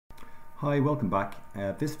Hi, welcome back.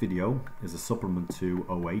 This video is a supplement to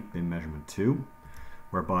 08 BIM Measurement 2,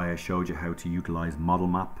 whereby I showed you how to utilize model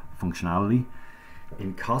map functionality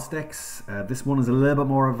in CostX. This one is a little bit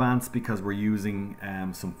more advanced because we're using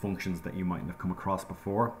some functions that you mightn't have come across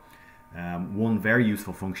before. One very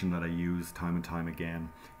useful function that I use time and time again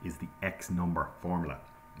is the XNUMBER formula.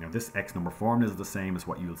 Now this XNUMBER formula is the same as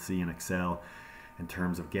what you'll see in Excel in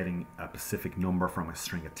terms of getting a specific number from a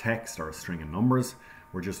string of text or a string of numbers.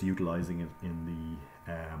 We're just utilizing it in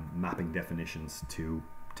the mapping definitions to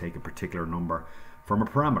take a particular number from a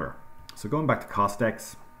parameter. So going back to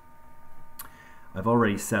CostX, I've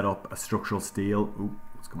already set up a structural steel,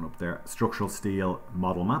 what's coming up there, structural steel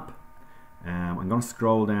model map. I'm going to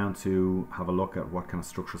scroll down to have a look at what kind of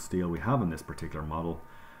structural steel we have in this particular model.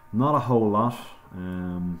 Not a whole lot.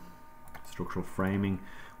 Structural framing,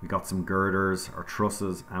 we got some girders or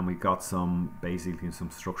trusses, and we got basically some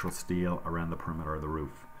structural steel around the perimeter of the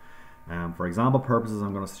roof. For example purposes,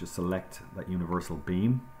 I'm going to just select that universal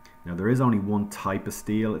beam. Now there is only one type of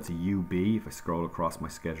steel, it's a UB. If I scroll across my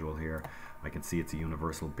schedule here, I can see it's a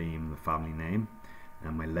universal beam, the family name,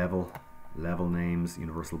 and my level names,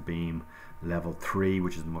 universal beam level 3,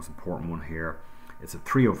 which is the most important one here. It's a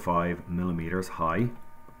 305 millimeters high.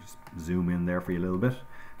 Just zoom in there for you a little bit.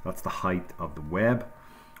 That's the height of the web.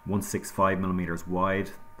 165 millimeters wide,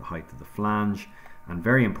 the height of the flange, and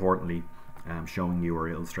very importantly, showing you or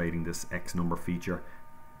illustrating this XNUMBER feature,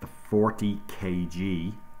 the 40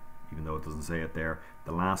 kg, even though it doesn't say it there,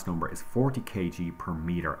 the last number is 40 kg per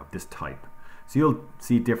meter of this type. So you'll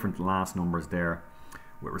see different last numbers there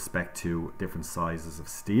with respect to different sizes of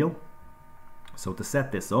steel. So to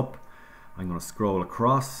set this up, I'm going to scroll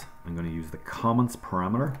across. I'm going to use the comments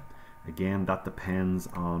parameter. Again, that depends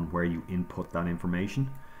on where you input that information.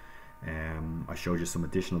 I showed you some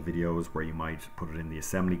additional videos where you might put it in the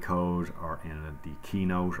assembly code or in the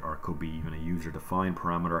keynote, or it could be even a user-defined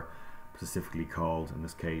parameter, specifically called, in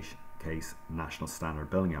this case, National Standard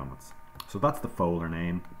Building Elements. So that's the folder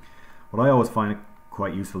name. What I always find it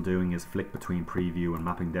quite useful doing is flick between preview and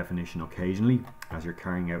mapping definition occasionally as you're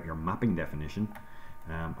carrying out your mapping definition.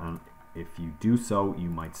 And if you do so, you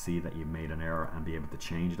might see that you've made an error and be able to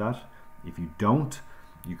change that. If you don't,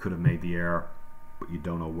 you could have made the error, but you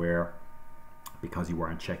don't know where because you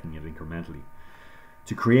weren't checking it incrementally.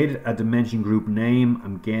 To create a dimension group name,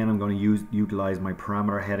 again, I'm going to utilize my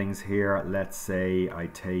parameter headings here. Let's say I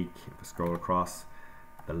take, if I scroll across,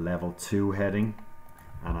 the level 2 heading,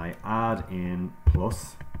 and I add in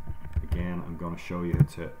plus. Again, I'm going to show you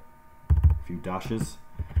to a few dashes,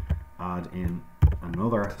 add in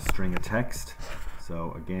another string of text.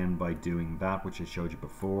 So again, by doing that, which I showed you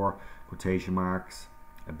before, quotation marks,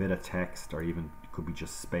 a bit of text, or even it could be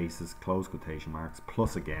just spaces, close quotation marks,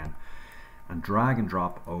 plus again, and drag and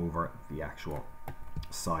drop over the actual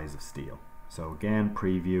size of steel. So again,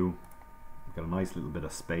 preview, you've got a nice little bit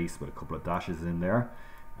of space with a couple of dashes in there.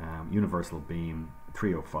 Universal beam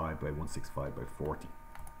 305 by 165 by 40.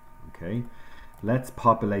 Okay, let's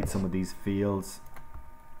populate some of these fields.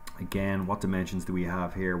 Again, what dimensions do we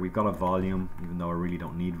have here? We've got a volume, even though I really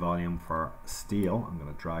don't need volume for steel. I'm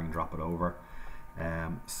going to drag and drop it over.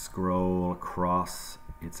 Scroll across,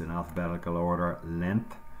 it's in alphabetical order.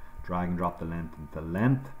 Length, drag and drop the length into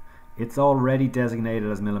length. It's already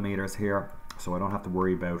designated as millimeters here, so I don't have to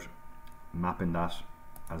worry about mapping that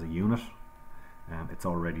as a unit. It's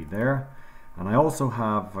already there. And I also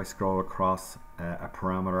have, if I scroll across, a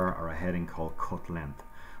parameter or a heading called cut length.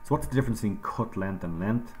 So what's the difference between cut length and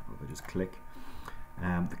length? If I just click,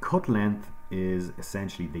 the cut length is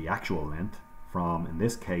essentially the actual length from, in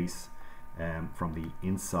this case, from the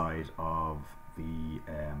inside of the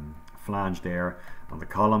flange there on the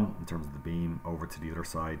column in terms of the beam over to the other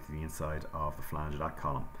side, to the inside of the flange of that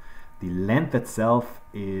column. The length itself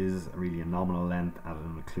is really a nominal length, and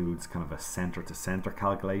it includes kind of a center to center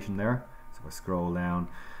calculation there. So if I scroll down,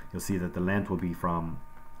 you'll see that the length will be from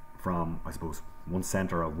I suppose one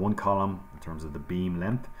center of one column in terms of the beam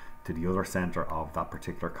length to the other center of that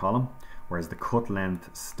particular column, whereas the cut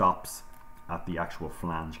length stops at the actual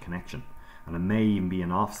flange connection. And it may even be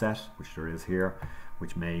an offset, which there is here,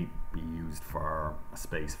 which may be used for a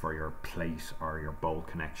space for your plate or your bolt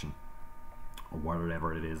connection, or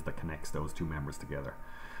whatever it is that connects those two members together.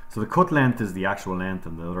 So the cut length is the actual length,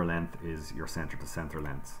 and the other length is your center to center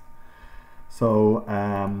lengths. So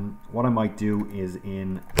what I might do is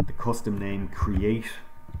in the custom name create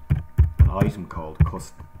an item called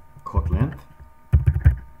cut length,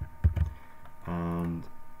 and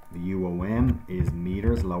the UOM is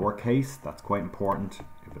meters lowercase. That's quite important.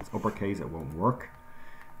 If it's uppercase, it won't work.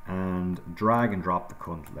 And drag and drop the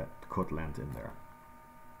cut length in there.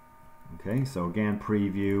 Okay, so again,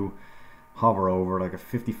 preview. hover over like a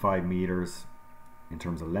 55 meters in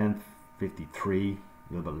terms of length, 53,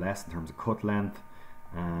 a little bit less in terms of cut length,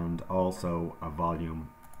 and also a volume,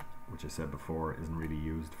 which I said before isn't really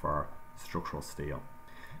used for structural steel.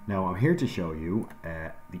 Now I'm here to show you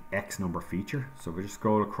the XNUMBER feature. So if we just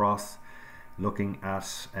scroll across, looking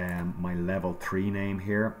at my level 3 name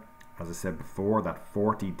here, as I said before, that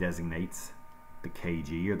 40 designates the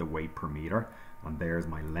kg, or the weight per meter, and there's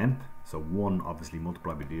my length. So one obviously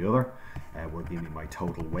multiplied by the other will give me my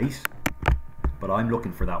total weight, but I'm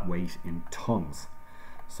looking for that weight in tons.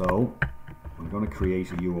 So I'm going to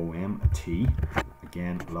create a UOM, a T,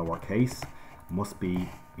 again lowercase, must be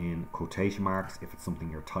in quotation marks if it's something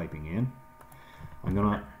you're typing in. I'm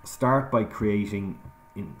going to start by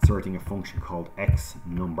inserting a function called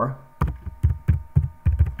XNUMBER.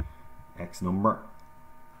 XNUMBER,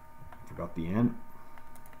 forgot the N.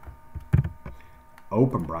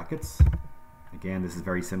 Open brackets. Again, this is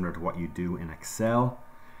very similar to what you do in Excel.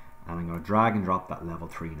 And I'm going to drag and drop that level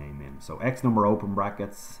 3 name in. So XNUMBER open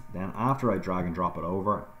brackets. Then after I drag and drop it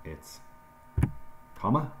over, it's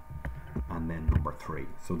comma and then number 3.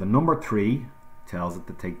 So the number 3 tells it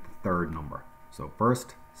to take the third number. So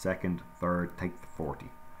first, second, third, take the 40.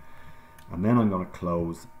 And then I'm going to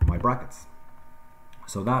close my brackets.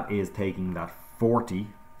 So that is taking that 40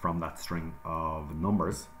 from that string of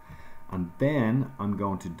numbers. And then I'm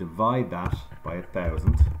going to divide that by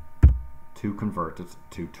 1,000 to convert it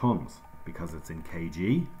to tons, because it's in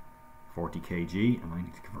kg, 40 kg, and I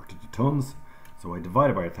need to convert it to tons. So I divide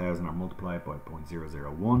it by 1,000 or multiply it by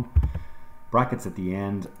 0.001, brackets at the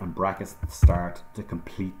end and brackets at the start to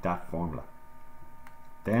complete that formula.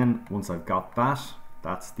 Then once I've got that,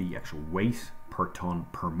 that's the actual weight per ton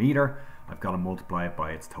per meter, I've got to multiply it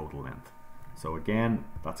by its total length. So again,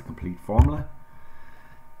 that's a complete formula.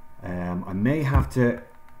 I may have to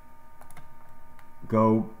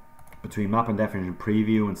go between map and definition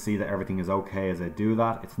preview and see that everything is okay as I do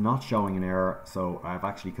that. It's not showing an error, so I've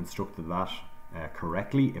actually constructed that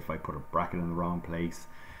correctly. If I put a bracket in the wrong place,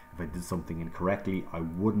 if I did something incorrectly, I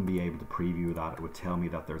wouldn't be able to preview that. It would tell me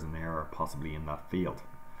that there's an error possibly in that field.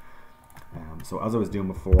 So as I was doing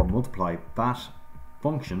before, multiply that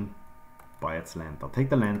function by its length. I'll take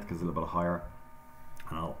the length because it's a little bit higher,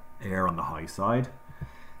 and I'll err on the high side.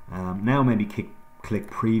 Now maybe click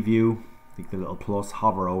preview, click the little plus,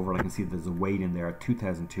 hover over, and I can see there's a weight in there at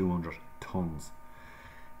 2,200 tons.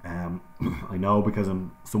 I know because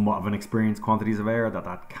I'm somewhat of an experienced quantity surveyor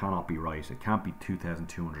that cannot be right. It can't be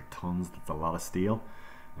 2,200 tons, that's a lot of steel.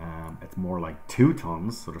 It's more like 2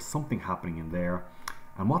 tons, so there's something happening in there.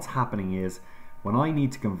 And what's happening is, when I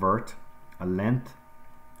need to convert a length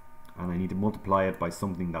and I need to multiply it by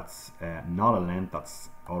something that's not a length, that's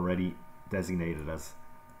already designated as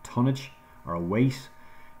tonnage or a weight,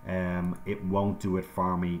 it won't do it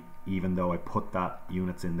for me even though I put that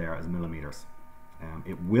units in there as millimeters.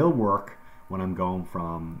 It will work when I'm going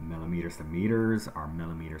from millimeters to meters or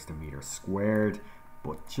millimeters to meters squared,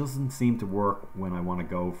 but doesn't seem to work when I want to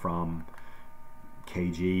go from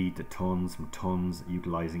kg to tons, from tons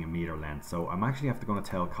utilizing a meter length. So I'm actually going to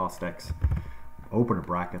tell CostX, open the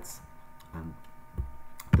brackets and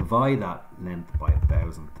divide that length by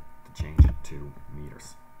 1,000 to change it to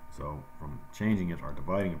meters. So from changing it or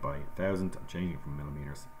dividing it by 1,000, I'm changing it from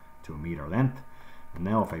millimeters to a meter length. And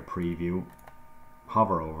now if I preview,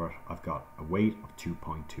 hover over it, I've got a weight of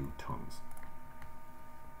 2.2 tons.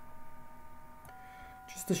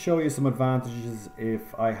 Just to show you some advantages,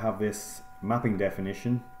 if I have this mapping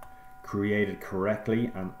definition created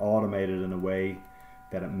correctly and automated in a way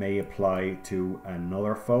that it may apply to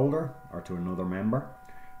another folder or to another member.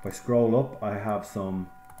 If I scroll up, I have some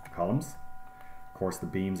columns. Of course, the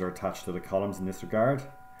beams are attached to the columns in this regard.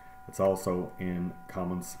 It's also in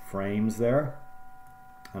commons frames there.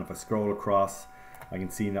 And if I scroll across, I can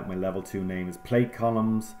see that my level 2 name is plate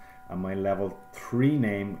columns, and my level 3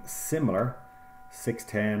 name similar,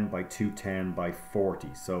 610 by 210 by 40.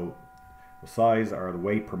 So the size or the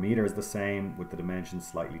weight per meter is the same, with the dimensions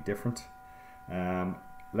slightly different.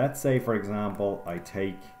 Let's say, for example, I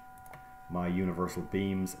take my universal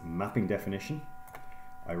beams mapping definition,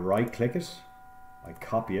 I right click it, I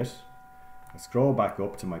copy it, I scroll back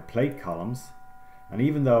up to my plate columns, and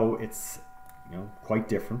even though it's quite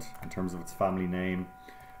different in terms of its family name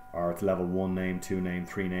or its level 1 name, 2 name,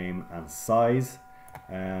 3 name and size,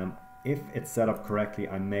 if it's set up correctly,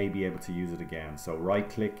 I may be able to use it again. So right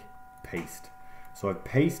click, paste. So I've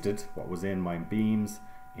pasted what was in my beams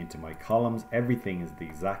into my columns. Everything is the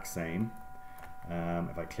exact same.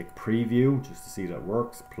 If I click preview just to see that it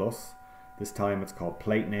works, plus, this time it's called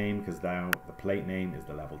plate name because now the plate name is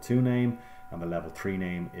the level 2 name and the level 3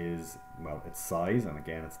 name is, well, its size, and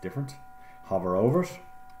again it's different. hover over it.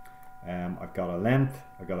 I've got a length,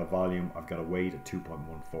 I've got a volume, I've got a weight at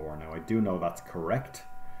 2.14. Now I do know that's correct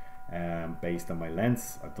based on my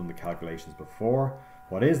lengths. I've done the calculations before.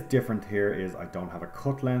 What is different here is I don't have a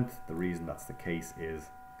cut length. The reason that's the case is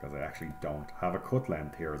because I actually don't have a cut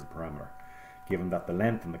length here as a parameter, given that the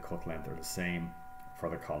length and the cut length are the same for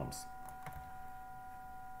the columns.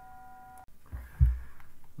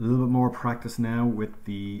 A little bit more practice now with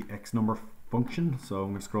the XNUMBER function. So I'm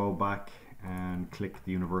going to scroll back and click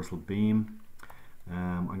the universal beam.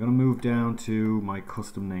 I'm going to move down to my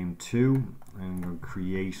custom name 2 and I'm going to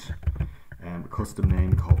create a custom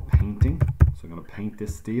name called painting. So I'm going to paint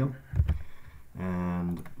this steel,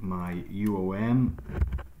 and my UOM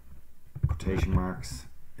quotation marks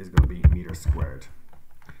is going to be meters squared.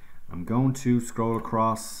 I'm going to scroll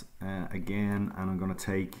across again, and I'm going to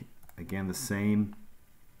take again the same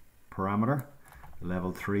parameter,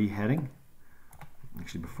 level 3 heading.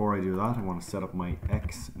 Actually, before I do that, I want to set up my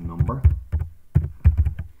XNUMBER,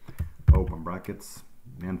 open brackets,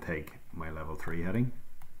 then take my level 3 heading.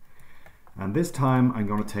 And this time I'm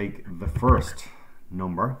going to take the first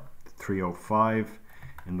number, 305,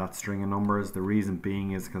 in that string of numbers. The reason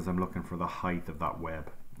being is because I'm looking for the height of that web,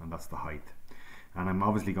 and that's the height. And I'm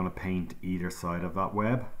obviously going to paint either side of that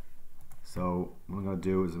web. So what I'm going to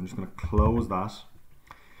do is I'm just going to close that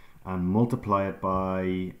and multiply it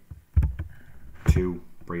by 2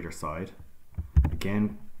 for either side.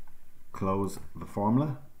 Again, close the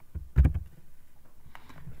formula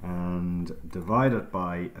and divide it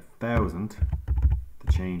by 1,000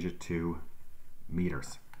 to change it to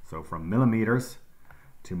meters. So from millimeters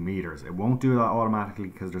to meters. It won't do that automatically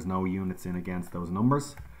because there's no units in against those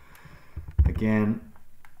numbers. Again,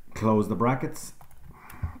 close the brackets,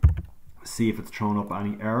 see if it's thrown up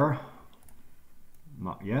any error.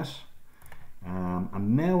 Not yet.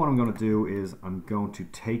 And now what I'm going to do is I'm going to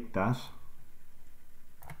take that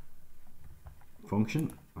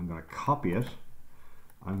function, I'm going to copy it,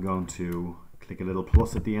 I'm going to click a little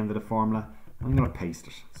plus at the end of the formula, and I'm going to paste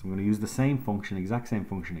it. So I'm going to use the same function, exact same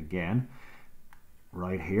function again,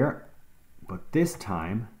 right here, but this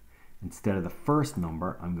time instead of the first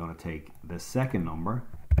number I'm going to take the second number,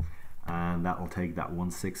 and that will take that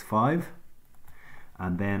 165,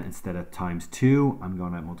 and then instead of times 2 I'm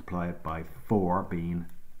going to multiply it by 4, being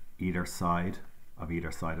either side of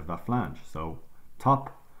that flange. So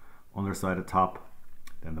top, underside of top,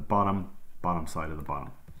 then the bottom side of the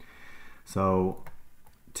bottom. So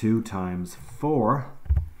 2 times 4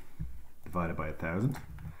 divided by 1,000.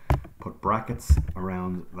 Put brackets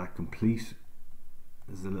around that complete,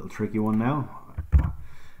 this is a little tricky one now,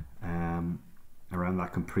 around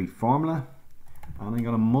that complete formula, and I'm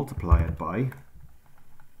going to multiply it by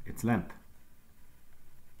its length.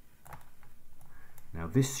 Now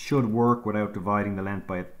this should work without dividing the length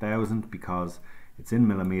by 1,000 because it's in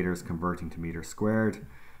millimeters converting to meters squared.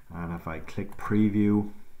 And if I click preview,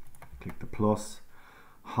 click the plus,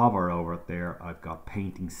 hover over it there, I've got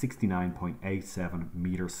painting 69.87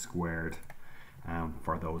 meters squared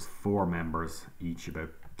for those 4 members, each about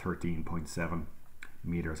 13.7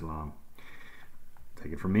 meters long.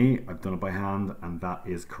 Take it from me, I've done it by hand, and that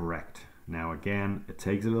is correct. Now again, it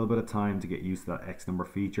takes a little bit of time to get used to that XNUMBER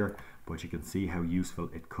feature, but you can see how useful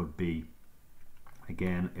it could be.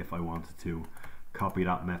 Again, if I wanted to copy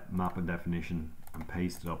that map and definition and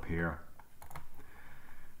paste it up here,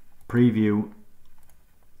 preview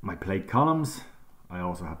my plate columns, I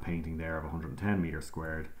also have painting there of 110 meters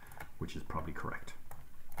squared, which is probably correct.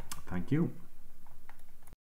 Thank you.